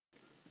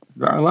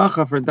Dvar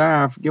Halacha for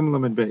Daf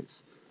Gimel and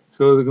Beis.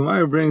 So the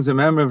Gemara brings a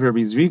member of Rabbi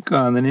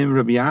Zvika and the name of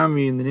Rabbi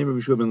Ami and the name of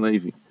Yeshua ben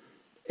Levi.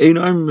 You're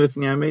not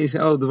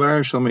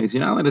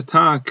allowed to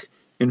talk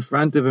in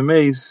front of a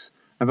mace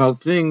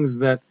about things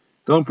that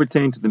don't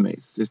pertain to the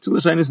mace. There's two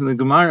lashonos in the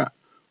Gemara,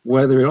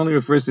 whether it only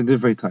refers to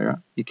Divrei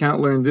Torah. You can't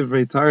learn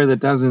Divrei Torah that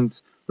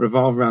doesn't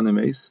revolve around the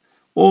mace,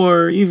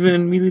 or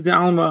even Mili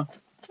D'Alma,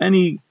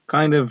 any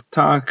kind of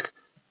talk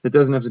that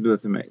doesn't have to do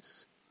with the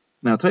mace.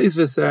 Now,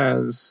 Taisva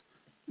says,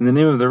 in the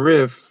name of the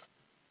Rif,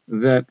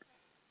 that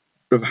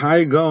Rav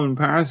Hai Gaon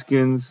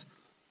Paskins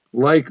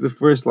like the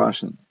first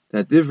lashon,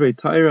 that Divrei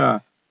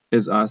Torah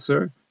is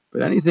aser,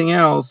 but anything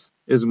else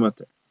is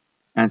mutter.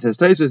 And says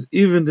Taisva,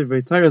 even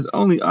Divrei Torah is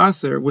only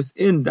aser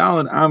within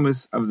Daled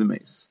Amos of the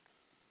mace.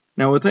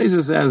 Now, what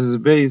Taisva says is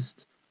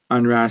based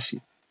on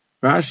Rashi.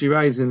 Rashi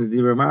writes in the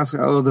Dvar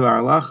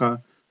Dvar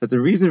Halacha that the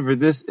reason for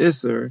this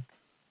iser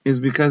is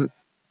because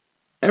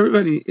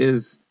everybody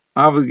is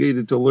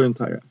obligated to learn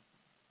Torah.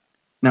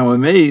 Now, a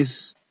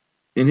mace,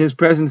 in his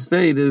present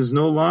state, is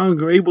no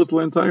longer able to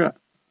learn Torah.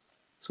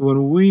 So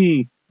when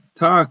we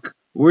talk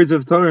words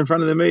of Torah in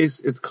front of the mace,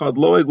 it's called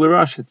loeg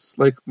l'rash. It's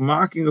like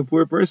mocking a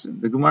poor person.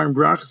 The Gemara in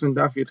Berachos and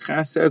Daf Yud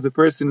Ches says a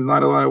person is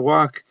not allowed to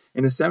walk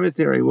in a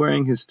cemetery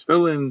wearing his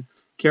tefillin,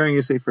 carrying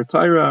a sefer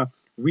Torah,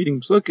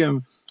 reading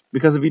psukim,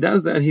 because if he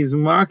does that, he's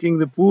mocking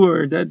the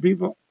poor, dead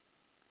people.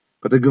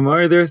 But the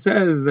Gemara there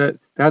says that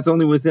that's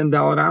only within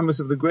Daled Amos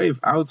of the grave.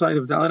 Outside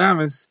of Daled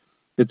Amos,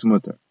 it's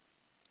mutter.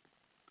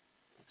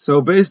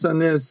 So based on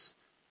this,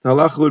 the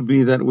halacha would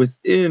be that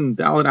within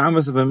Daled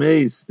Amos of a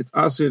mace, it's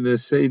also to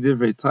say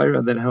Divrei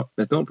Torah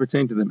that don't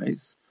pertain to the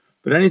mace.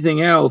 But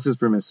anything else is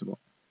permissible.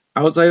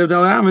 Outside of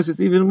Daled Amos, it's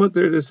even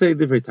mutter to say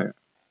Divrei Torah.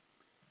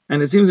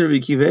 And it seems that Rabbi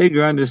Akiva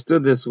Eiger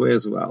understood this way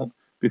as well,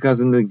 because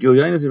in the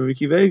Gilyonis of Rabbi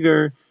Akiva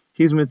Eiger,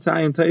 he's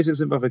mitzayin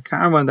Taishas and Bava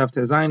Kama and Daf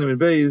Tezayin and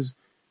Beis,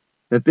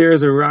 that there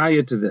is a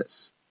raya to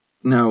this.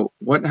 Now,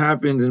 what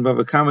happened in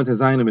Bava Kama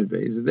Tezayin and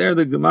Beis? There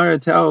the Gemara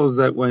tells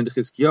that when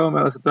Chizkiyahu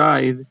Melech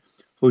died,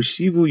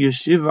 Hoshivu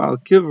Yeshiva al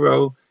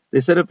Kivro,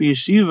 they set up a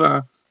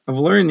yeshiva of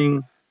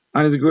learning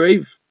on his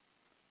grave.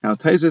 Now,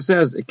 Taisa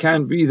says it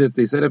can't be that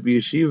they set up a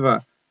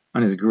yeshiva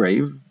on his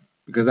grave,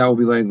 because that will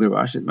be like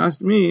L'Rash. It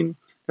must mean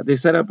that they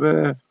set up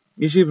a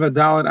yeshiva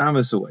Daled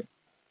Amos away.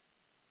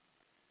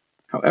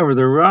 However,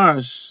 the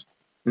Rosh,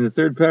 in the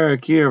third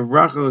parak here of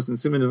Berachos and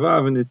Siman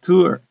Vav in the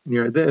Tur,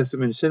 near this,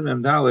 Siman Shin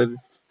Mem Daled,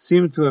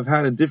 seem to have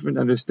had a different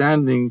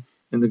understanding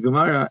in the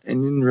Gemara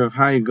and in Rav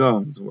Hai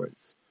Gaon's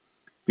words.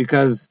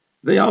 Because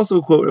they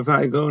also quote Rav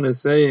Hai Gaon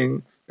as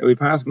saying that we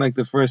pass like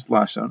the first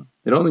lashon,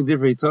 that only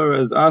Divrei Torah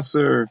is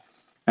aser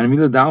and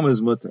Mila Dalma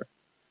is mutter.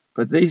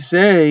 But they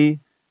say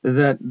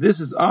that this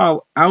is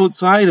all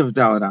outside of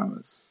Daled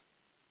Amos.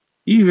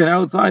 Even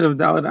outside of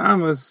Daled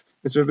Amos,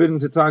 it's forbidden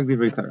to talk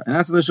Divrei Torah. And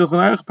that's what the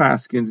Shulchan Aruch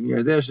paskins in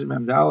Yerdeh Shem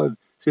Mem Daled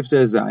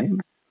Sifteh Zayin,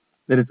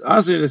 that it's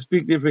aser to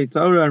speak Divrei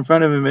Torah in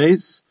front of a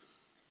mace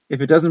if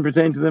it doesn't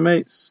pertain to the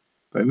mace.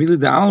 But Mila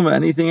Dalma,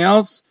 anything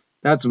else,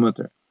 that's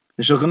mutter.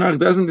 The Shulchan Aruch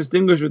doesn't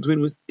distinguish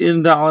between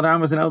within Daled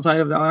Amos and outside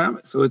of Daled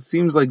Amos. So it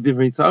seems like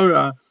Divrei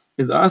Torah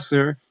is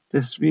aser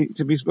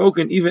to be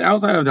spoken even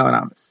outside of Daled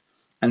Amos.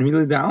 And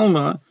Mila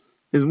Dalma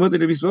is mutter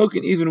to be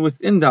spoken even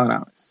within Daled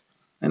Amos.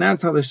 And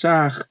that's how the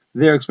Shach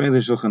there explains the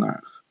Shulchan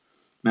Aruch.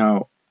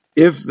 Now,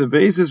 if the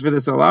basis for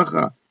this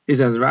halacha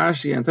is as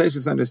Rashi and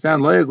Taishas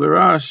understand, loeg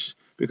l'rash,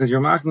 because you're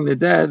mocking the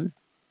dead,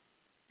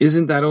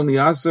 isn't that only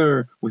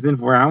aser within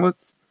 4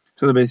 amot?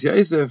 So the Beis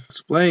Yosef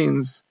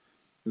explains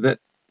that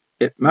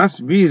it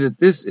must be that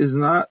this is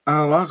not a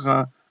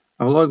halacha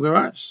of loeg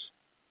l'rash.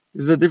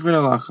 This is a different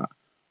halacha.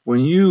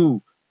 When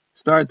you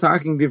start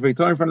talking Divrei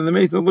Torah in front of the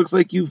mace, it looks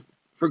like you've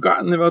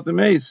forgotten about the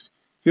mace.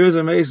 Here's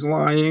a mace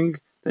lying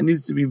that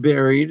needs to be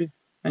buried,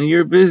 and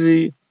you're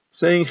busy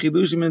saying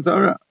chidushim in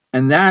Torah,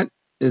 and that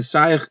is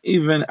shaykh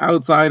even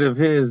outside of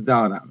his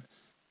Daled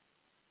Amos.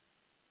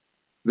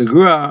 The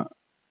Gra,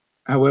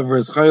 however,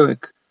 is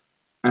chaylik,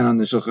 and on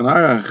the Shulchan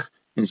Aruch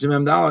in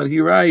Shemem Daled he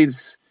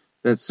writes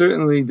that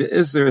certainly the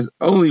iser is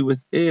only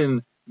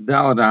within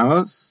Daled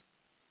Amos.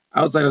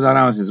 Outside of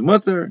Daled Amos is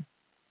mutter,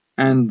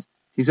 and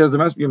he says there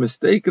must be a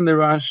mistake in the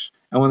Rosh,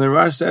 and when the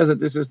Rosh says that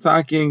this is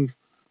talking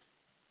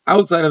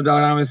outside of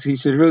Daled Amos, he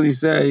should really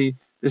say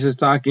this is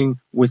talking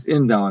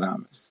within Daled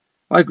Amos,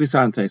 like we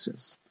saw in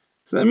Taisus.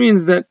 So that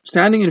means that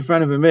standing in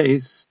front of a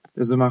mace,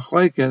 there's a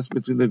machlokes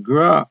between the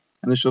Gra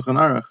and the Shulchan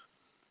Aruch,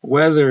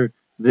 whether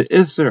the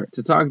Isser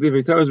to talk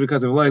Divrei Torah is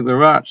because of like the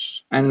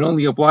Rosh, and it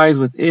only applies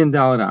within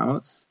Daled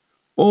Amos,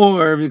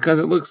 or because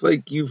it looks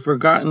like you've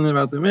forgotten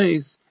about the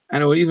mace,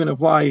 and it would even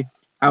apply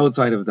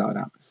outside of Daled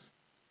Amos.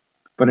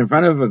 But in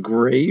front of a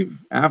grave,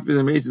 after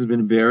the mace has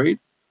been buried,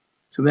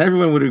 so then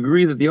everyone would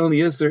agree that the only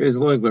Isser is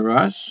loeg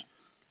l'rash,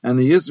 and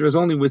the Isser is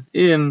only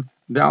within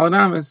Daled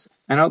Amos,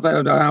 and outside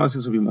of Daled Amos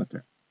this will be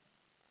mutter.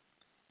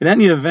 In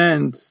any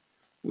event,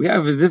 we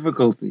have a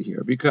difficulty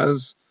here,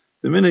 because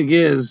the minhag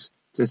is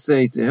to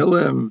say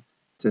Tehillim,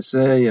 to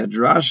say a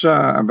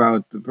drasha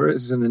about the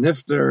person, the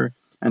nifter,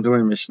 and to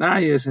learn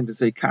Mishnayos, and to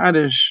say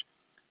Kaddish.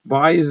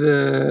 by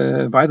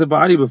the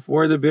body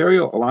before the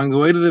burial, along the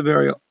way to the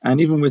burial, and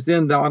even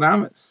within Daled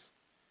Amos.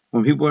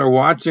 When people are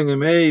watching a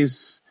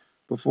mace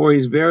before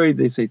he's buried,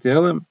 they say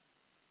Tehillim.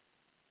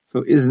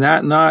 So is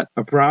that not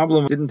a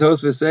problem? Didn't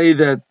Tosfos say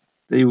that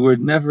they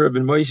would never have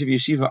been Moshe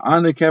Yeshiva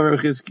on the kever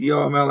of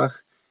Chizkiyahu Melech?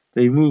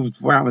 They moved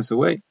 4 Amos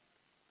away.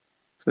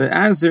 So the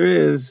answer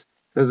is,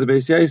 says the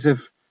Beis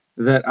Yosef,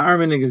 that our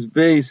minhag is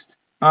based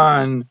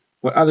on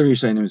what other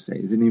Rishonim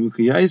say. The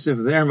Nibuki Yosef,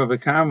 the Aram of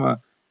Akama,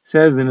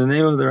 says in the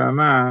name of the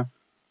Ramah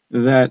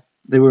that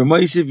they were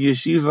Moshe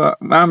Yeshiva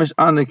mamish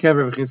on the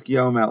kever of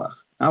Chizkiyahu Melech,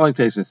 not like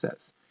Tosfos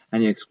says.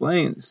 And he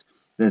explains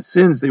that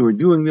since they were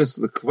doing this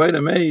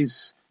l'kvayda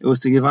meis, it was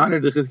to give honor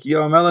to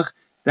Chizkiyahu Melech.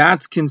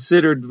 That's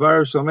considered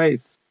Dvar shel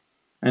meis,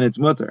 and it's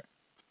mutter.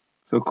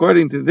 So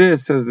according to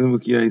this, says the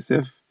Nibuki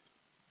Yosef,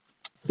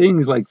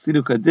 things like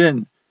Tziduk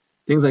Adin,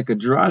 things like a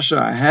drasha,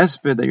 a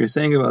hesped that you're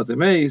saying about the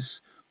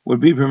mace would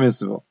be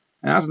permissible.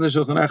 And that's in the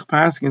Shulchan Aruch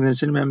Paskin in the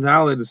Shin Mem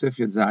Daled, the Sif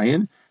Yad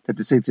Zayin, that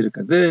to say Tziduk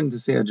Adin, to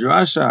say a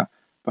drasha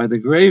by the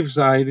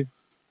graveside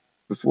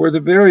before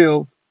the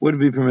burial would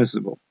be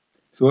permissible.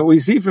 So what we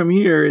see from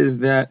here is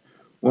that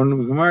when the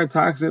Gemara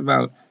talks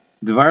about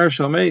Dvar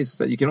shel meis,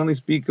 that you can only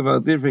speak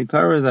about Divrei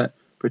Torah that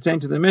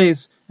pertain to the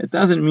mace, it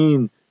doesn't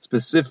mean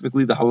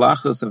specifically the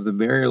halachas of the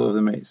burial of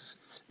the mace.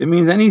 It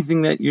means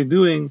anything that you're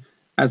doing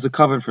as a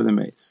cover for the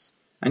mace.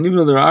 And even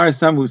though there are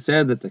some who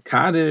said that the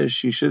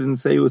Kaddish you shouldn't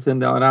say within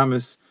the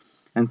Aramis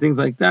and things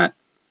like that,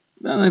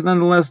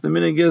 nonetheless the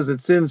minhag is that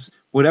since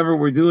whatever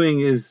we're doing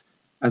is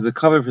as a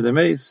cover for the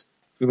mace,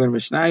 if we learn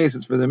Mishnayos,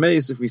 it's for the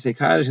mace, if we say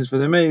Kaddish, it's for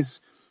the mace,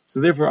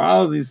 so therefore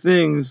all of these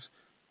things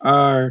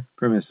are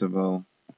permissible.